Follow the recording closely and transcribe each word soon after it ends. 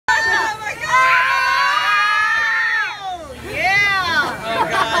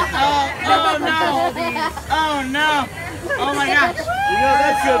Oh no! Oh my gosh! You know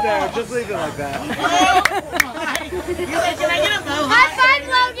that's good there. Just leave it like that. Oh my! Can I get a mohawk? High five,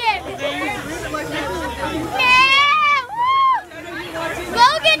 Logan! Yeah! Woo!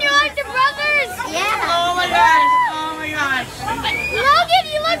 Logan, you're like the brothers! Yeah! Oh my gosh! Oh my gosh! Logan,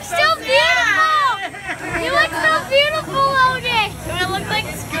 you look so beautiful! You look so beautiful, Logan! Do I look like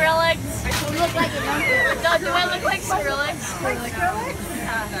Skrillex? You look like a number. Do I look like Skrillex? Like Skrillex?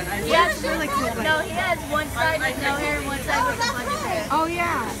 Yes. No, he has one side with no hair and one side with a bunch of hair. Oh,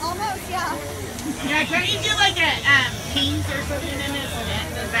 yeah. Almost, yeah. Yeah, can you do like a pink or something in his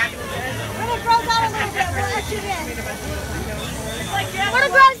neck, the back of his head? When it grows out a little bit, we'll let you in. When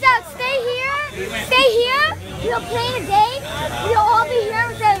it grows out, stay here. Stay here. We'll play a game. We'll all be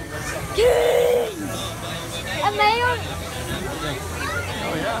here and say, games. And later.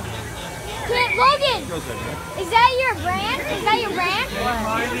 Oh yeah. Logan, is that your brand? Is that your brand?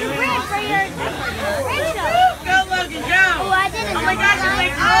 Your brand for your radio. Go, Logan, go! Oh, I didn't. Oh my gosh, you're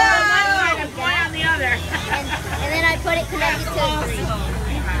like, oh, on one side and one on the other. And then I put it connected to the three.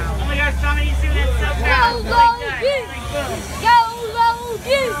 Oh my gosh, somebody's doing it so fast. Go, Logan! Go,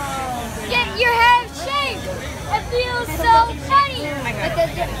 Logan! Get your hair shaved. It feels so funny.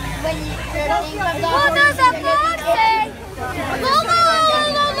 Because when the thing comes off. What does a blog say?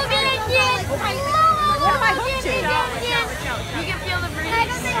 What am I hooked to? You can feel the breeze. Can I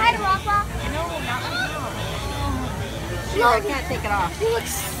go say hi to Rafa? No, not Logan, I can't take it off. You look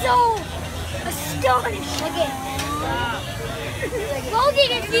so astonished. Look at Logan,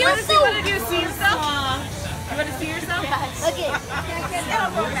 it feels so. What did you see yourself? You want to see yourself? Yes. Look at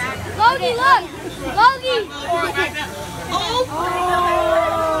Logan, look. Logan. Oh!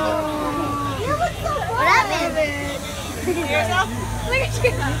 You look so good. What happened? Look at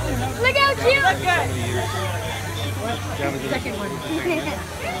you. Look how cute. Look good. Second one.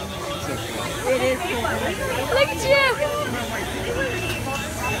 It is cool. Look at you.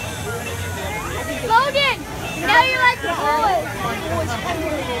 Logan, now you're like the boys.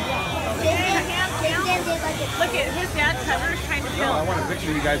 Look at his dad's cover is trying to No, film. I want a picture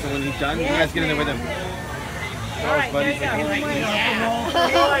of you guys, and when he's done, you guys get in there with him. All right, there you go. He's like, yeah.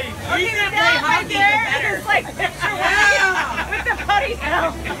 Are you gonna play right there? It's like picture with the putty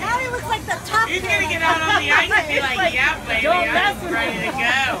now. Now he looks like the top. He's gonna get out on the ice and be like, yeah, baby, I'm ready to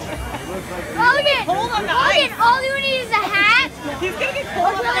go. Logan, all you need is a hat, He's gonna get a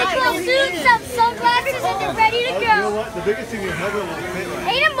cold on the really cool ice. suit, some sunglasses, and you're ready to You know go. what? The biggest thing your head will fit right.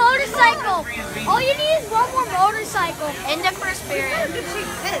 Ain't a motorcycle. All you need is one more motorcycle. In the first period.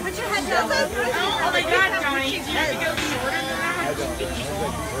 Put your head down. Oh my God, Tony, you have to go shorter than that. Look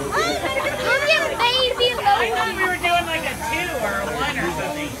at baby I thought we Logan. were doing like a 2 or a 1 or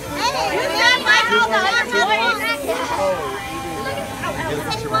something. Who's that like all the other boys?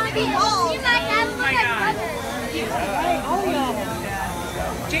 You want to be old. You might have look like brothers.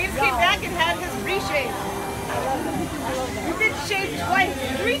 James came back and had his reshave. You've been shaved twice,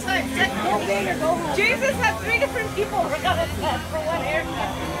 3 times. James has had 3 different people work on his head for one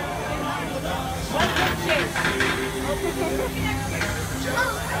haircut. One good shave.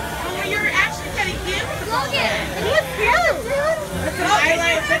 Oh, you're actually kind of cute. Logan, look cute, dude.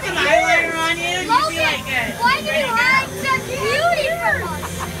 Put some eyeliner on you, and you'd be like good. Why do you hide such beauty from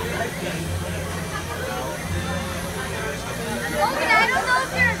us? Logan, I don't know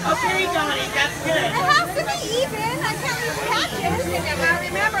if you're Oh, there you go, honey. That's good. It has to be even. I can't use patches. Now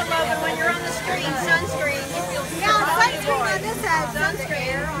remember, Logan, when you're on the screen, sunscreen. Yeah, sunscreen on this head.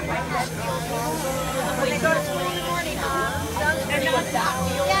 Sunscreen. When you go to school in the morning, And not that.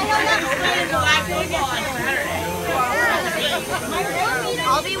 Yeah, no, that's And black football on Saturday.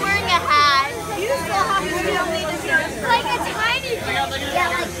 I'll be wearing a hat. You still have to do like a tiny thing. Yeah,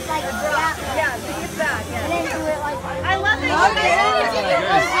 yeah, It's that, yeah. and then do it like. I love it.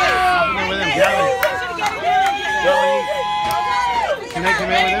 With him, Gavin. Can I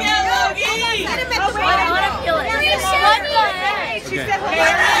come in with him? She Okay. said,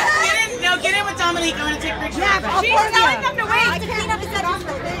 No, get in with Dominique. I'm going to take pictures. she's telling them to wait. I clean up his head off.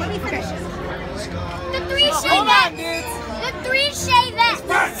 Let me finish. The 3 Hold on, shavettes. dudes. The 3 shavettes.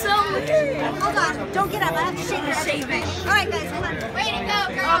 That's so weird. Hold on. Don't get up. I have to shave it. All right, guys. Come on. Way to go,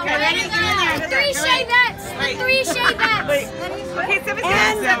 girl. Okay, ready? Get in there. The 3 shavettes. The 3 shavettes. Okay, 17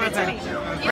 minutes.